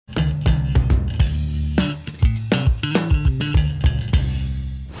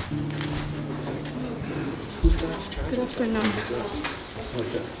for now.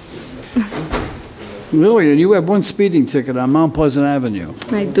 Lillian, you have one speeding ticket on Mount Pleasant Avenue.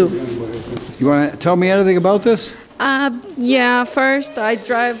 I do. You want to tell me anything about this? Yeah, first I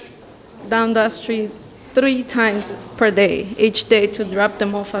drive down that street 3 times per day, each day to drop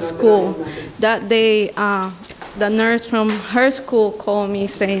them off at school. That day, the nurse from her school called me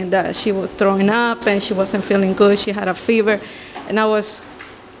saying that she was throwing up and she wasn't feeling good. She had a fever, and I was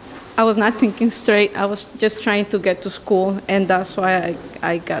not thinking straight. I was just trying to get to school, and that's why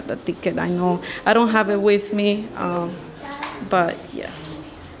I got the ticket. I know I don't have it with me, but yeah.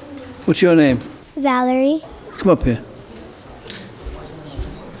 What's your name? Valerie. Come up here.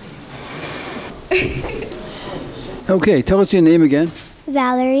 Okay, tell us your name again.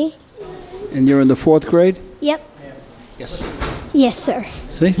 Valerie. And you're in the 4th grade? Yep. Yes. Yes, sir.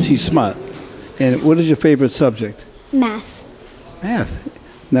 See, she's smart. And what is your favorite subject? Math. Math.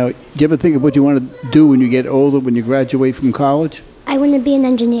 Now, do you ever think of what you want to do when you get older, when you graduate from college? I want to be an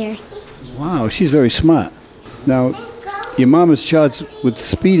engineer. Wow, she's very smart. Now, your mom is charged with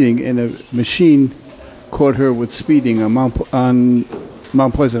speeding, and a machine caught her with speeding on Mount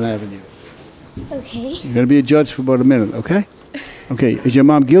Pleasant Avenue. Okay. You're going to be a judge for about a minute, okay? Okay, is your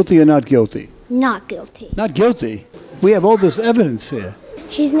mom guilty or not guilty? Not guilty. Not guilty? We have all this evidence here.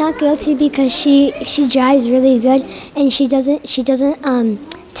 She's not guilty because she drives really good, and she doesn't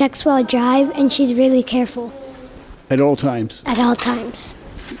text while drive, and she's really careful. At all times? At all times.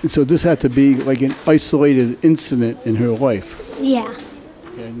 So this had to be like an isolated incident in her life? Yeah.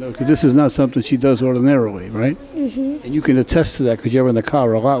 Okay, no, because this is not something she does ordinarily, right? Mm-hmm. And you can attest to that because you're in the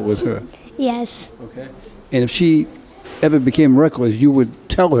car a lot with her. Yes. Okay. And if she ever became reckless, you would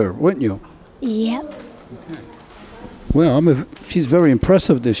tell her, wouldn't you? Yep. Okay. Well, she's very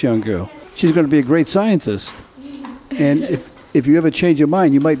impressive, this young girl. She's going to be a great scientist. And if you ever change your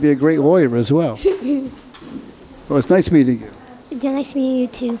mind, you might be a great lawyer as well. Well, it's nice meeting you. It's nice meeting you,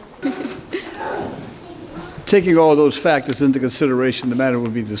 too. Taking all those factors into consideration, the matter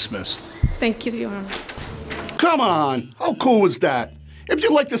will be dismissed. Thank you, Your Honor. Come on, how cool is that? If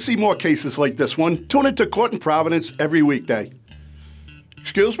you'd like to see more cases like this one, tune into Court in Providence every weekday.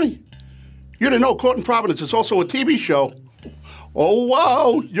 Excuse me? You didn't know Court in Providence is also a TV show? Oh,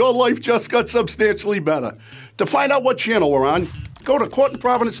 wow, your life just got substantially better. To find out what channel we're on, go to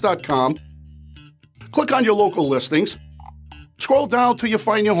courtinprovidence.com, click on your local listings, scroll down till you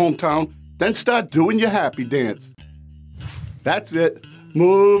find your hometown, then start doing your happy dance. That's it.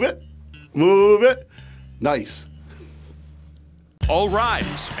 Move it. Move it. Nice. All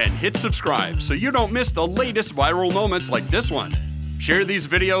rise and hit subscribe so you don't miss the latest viral moments like this one. Share these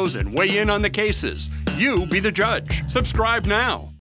videos and weigh in on the cases. You be the judge. Subscribe now.